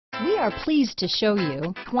We are pleased to show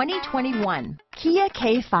you 2021 Kia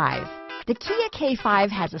K5. The Kia K5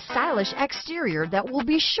 has a stylish exterior that will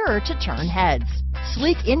be sure to turn heads.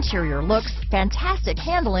 Sleek interior looks, fantastic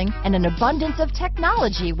handling, and an abundance of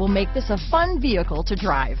technology will make this a fun vehicle to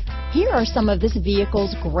drive. Here are some of this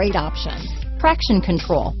vehicle's great options: traction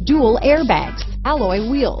control, dual airbags, alloy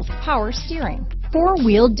wheels, power steering,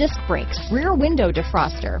 four-wheel disc brakes, rear window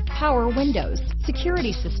defroster, power windows,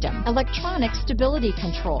 security system, electronic stability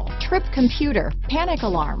control, trip computer, panic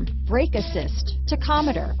alarm, brake assist,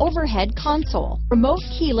 tachometer, overhead console, remote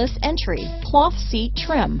keyless entry, cloth seat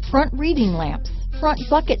trim, front reading lamps, front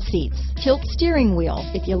bucket seats, tilt steering wheel.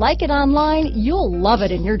 If you like it online, you'll love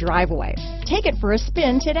it in your driveway. Take it for a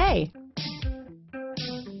spin today.